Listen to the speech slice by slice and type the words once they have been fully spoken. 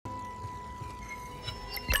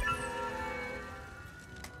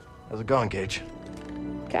How's it going, Caij?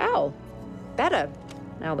 Cal, better,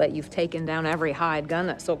 now that you've taken down every hired gun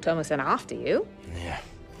that Sork Thomas sent after you. Yeah.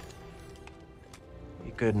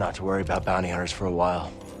 Be good not to worry about bounty hunters for a while.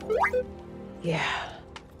 Yeah.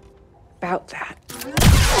 About that.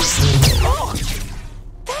 Oh!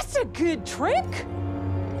 That's a good trick!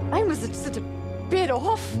 I was just a bit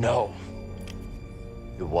off. No.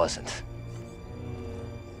 It wasn't.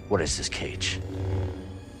 What is this, Caij?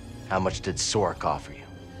 How much did Sork offer you?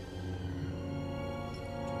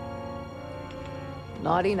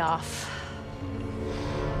 Not enough.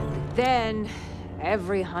 Then,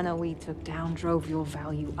 every hunter we took down drove your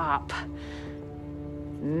value up.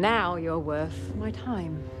 Now you're worth my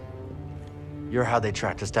time. You're how they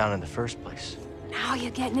tracked us down in the first place. Now you're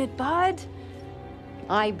getting it, bud.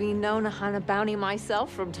 I've been known to hunt a bounty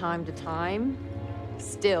myself from time to time.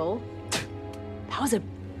 Still, that was a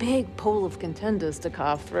big pool of contenders to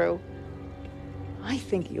carve through. I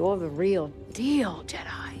think you're the real deal,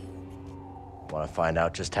 Jedi. Want to find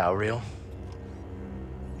out just how real?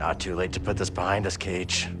 Not too late to put this behind us,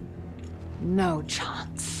 Caij. No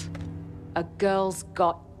chance. A girl's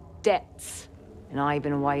got debts. And I've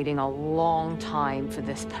been waiting a long time for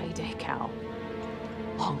this payday, Cal.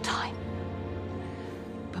 Long time.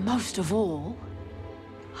 But most of all,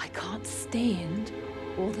 I can't stand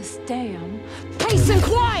all this damn peace and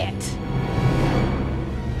quiet!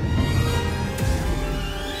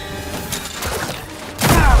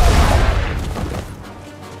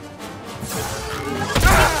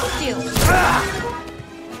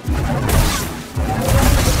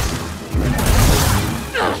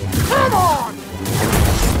 Come on!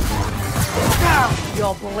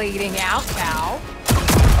 You're bleeding out, Cal.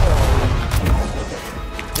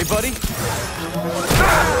 Hey, buddy.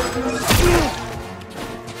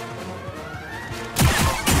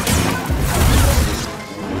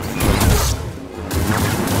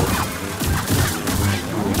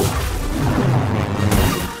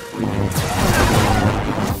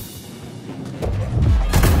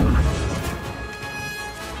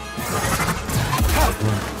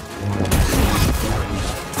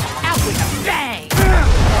 Out with a bang!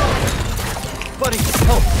 Buddy,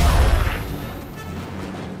 help!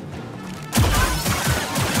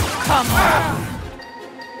 Come on!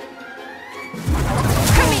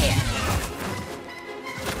 Come here!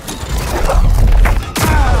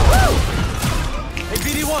 Hey,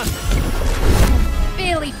 BD1!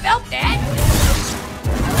 Barely felt that!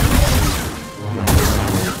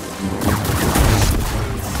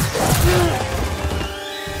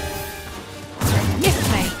 Missed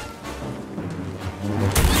me!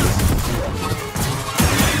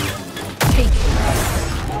 Take it!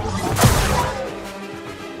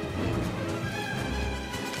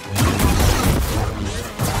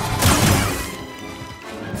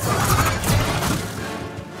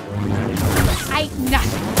 Ain't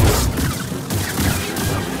nothing.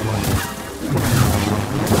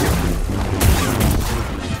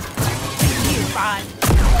 You, bud.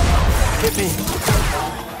 Hit me!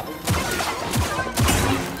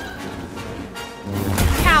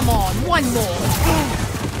 Come on, one more.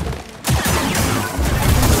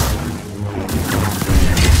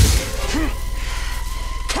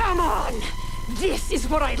 Come on! This is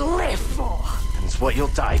what I live for! And it's what you'll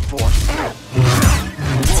die for.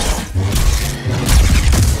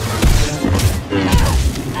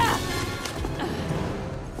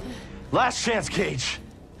 Last chance, Caij.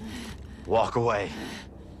 Walk away.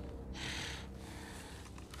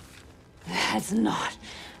 That's not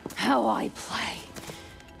how I play.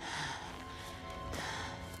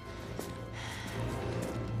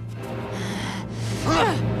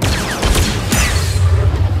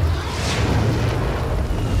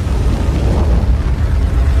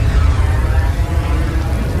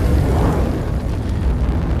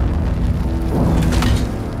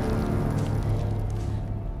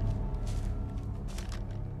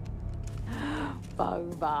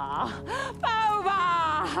 Boba!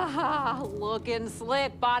 Boba! Looking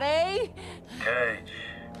slick, buddy. Caij,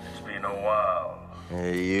 it's been a while.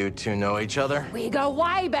 Hey, you two know each other? We go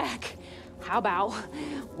way back. How about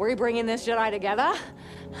we bringing this Jedi together?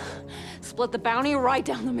 Split the bounty right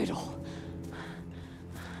down the middle.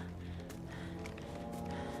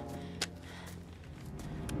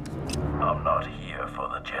 I'm not here for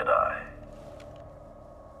the Jedi.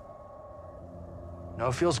 No,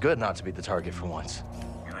 it feels good not to be the target for once.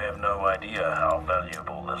 You have no idea how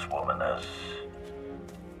valuable this woman is.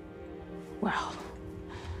 Well,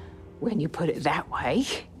 when you put it that way...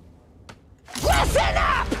 Listen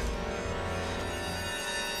up!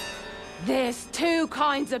 There's two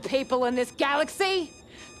kinds of people in this galaxy.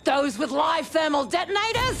 Those with live thermal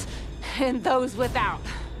detonators, and those without.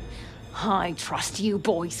 I trust you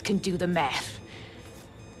boys can do the math.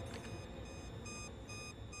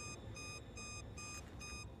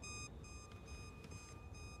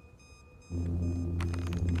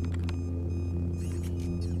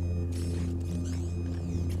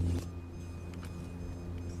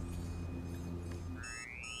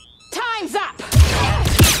 Time's up!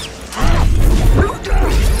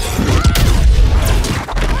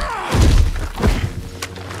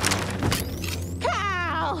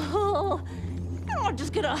 Cal! You're not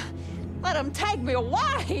just gonna let him take me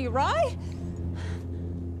away, right?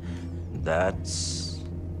 That's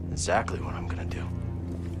exactly what I'm gonna do.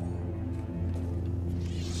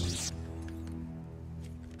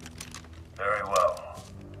 Very well.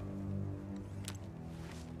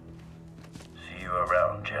 See you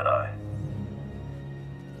around, Jedi.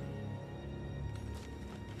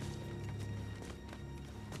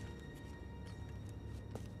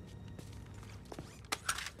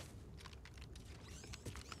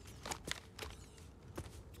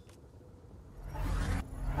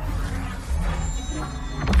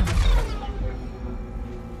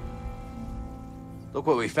 Look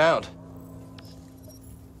what we found.